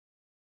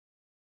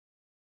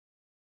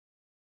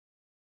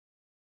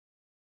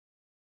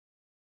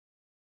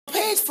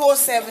page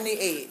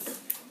 478,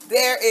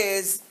 there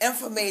is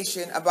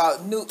information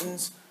about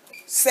Newton's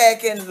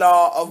second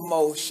law of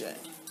motion.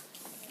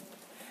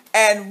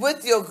 And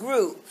with your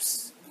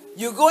groups,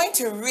 you're going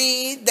to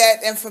read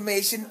that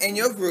information in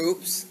your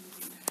groups,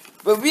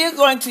 but we're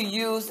going to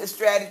use a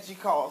strategy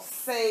called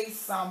say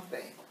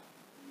something.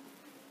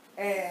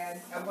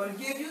 And I'm going to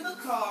give you the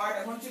card.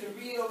 I want you to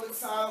read over it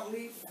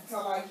silently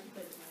until I...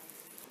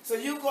 So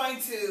you're going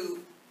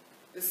to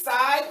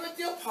decide with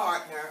your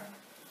partner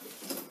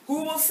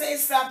who will say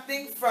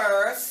something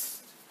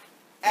first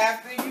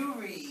after you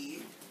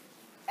read,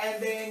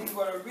 and then you're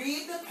going to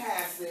read the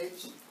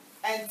passage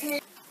and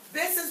take...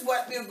 This is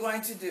what we're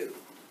going to do.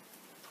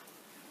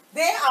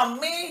 There are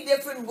many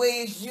different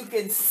ways you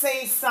can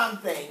say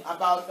something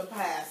about the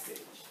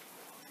passage,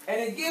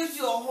 and it gives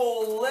you a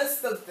whole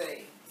list of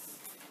things.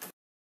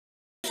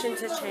 To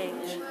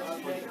change.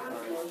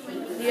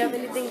 Do you have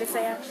anything to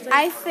say, Ashley?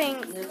 I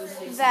think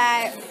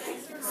that,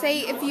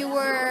 say if you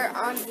were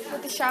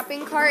with the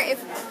shopping cart,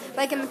 if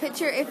like in the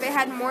picture, if it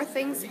had more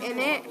things in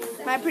it,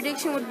 my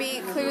prediction would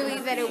be clearly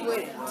that it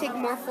would take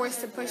more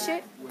force to push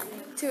it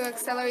to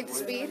accelerate the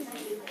speed.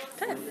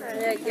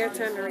 Okay. Your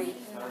turn to read.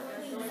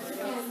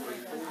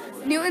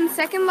 Newton's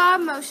second law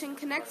of motion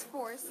connects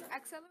force,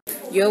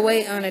 acceleration. Your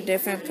weight on a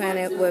different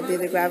planet would be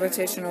the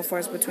gravitational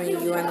force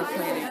between you and the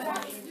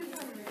planet.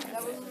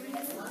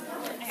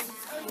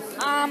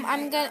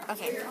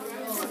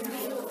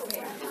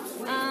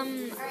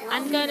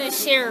 I'm gonna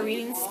share a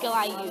reading skill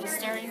I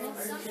used during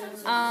this.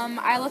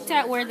 I looked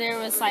at where there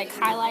was like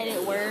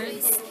highlighted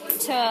words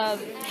to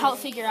help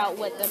figure out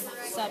what the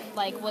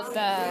what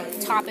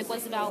the topic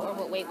was about or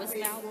what weight was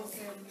about.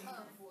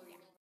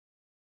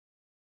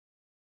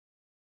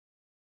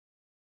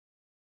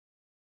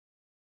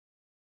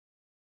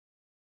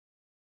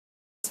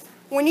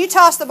 When you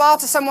toss the ball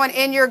to someone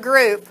in your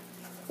group,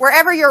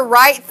 wherever your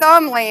right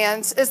thumb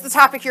lands is the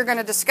topic you're going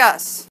to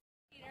discuss.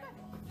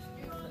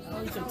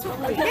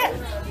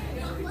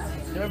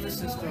 Nervous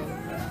system.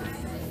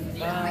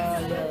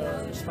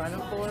 The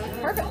spinal cord.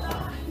 Perfect.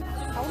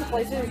 I want to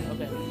play too.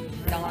 Okay.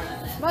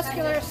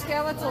 Muscular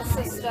skeletal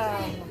system.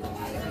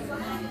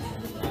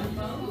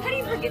 How do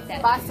you forget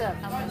that? Bicep.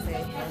 I'm gonna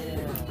say.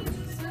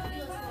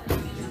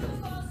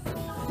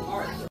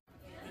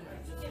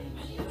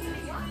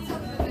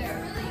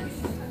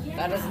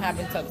 That doesn't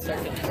happen to the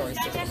circulatory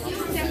system.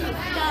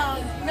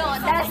 No,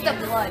 that's the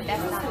blood.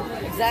 That's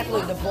not.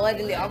 Exactly, the blood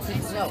and the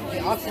oxygen. No,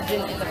 the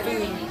oxygen and the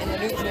food and the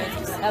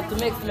nutrients have to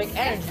mix to make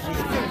energy.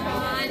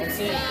 That's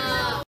it.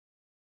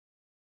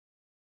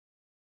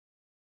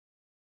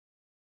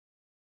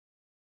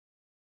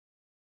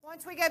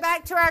 Once we go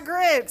back to our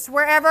groups,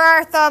 wherever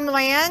our thumb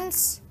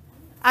lands,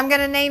 I'm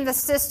going to name the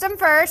system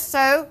first,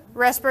 so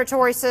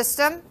respiratory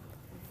system.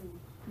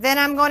 Then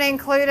I'm going to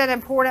include an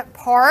important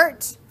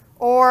part,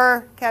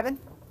 or, Kevin?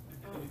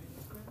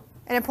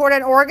 An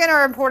important organ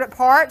or important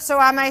part. So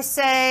I may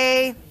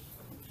say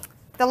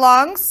the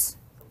lungs.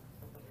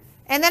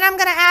 And then I'm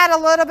going to add a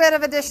little bit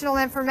of additional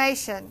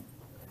information.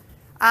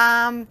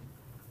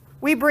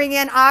 We bring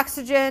in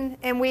oxygen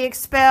and we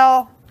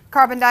expel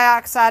carbon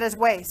dioxide as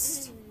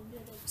waste.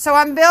 So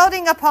I'm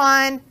building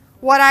upon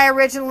what I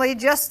originally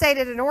just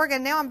stated an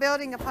organ. Now I'm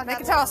building upon...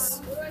 Make a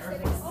toss.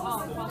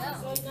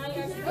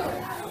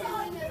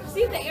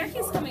 See, the air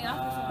keeps coming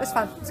up. It's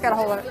fine. It's got a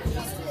hole in it.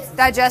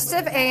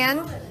 Digestive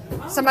and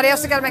somebody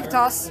else has got to make a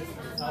toss.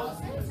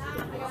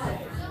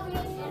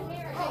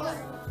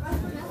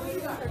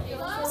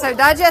 So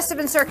digestive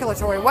and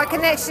circulatory. What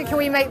connection can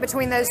we make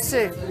between those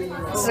two?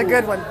 This is a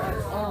good one.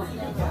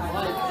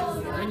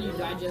 When you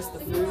digest the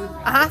food,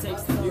 it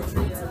takes the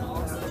nutrients and the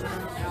oxygen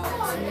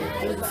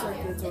out through the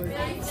circulatory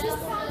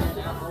system.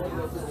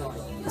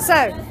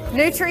 So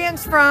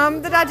nutrients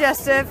from the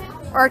digestive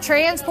are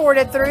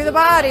transported through the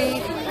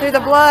body, through the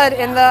blood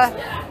in the...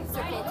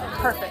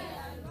 Perfect.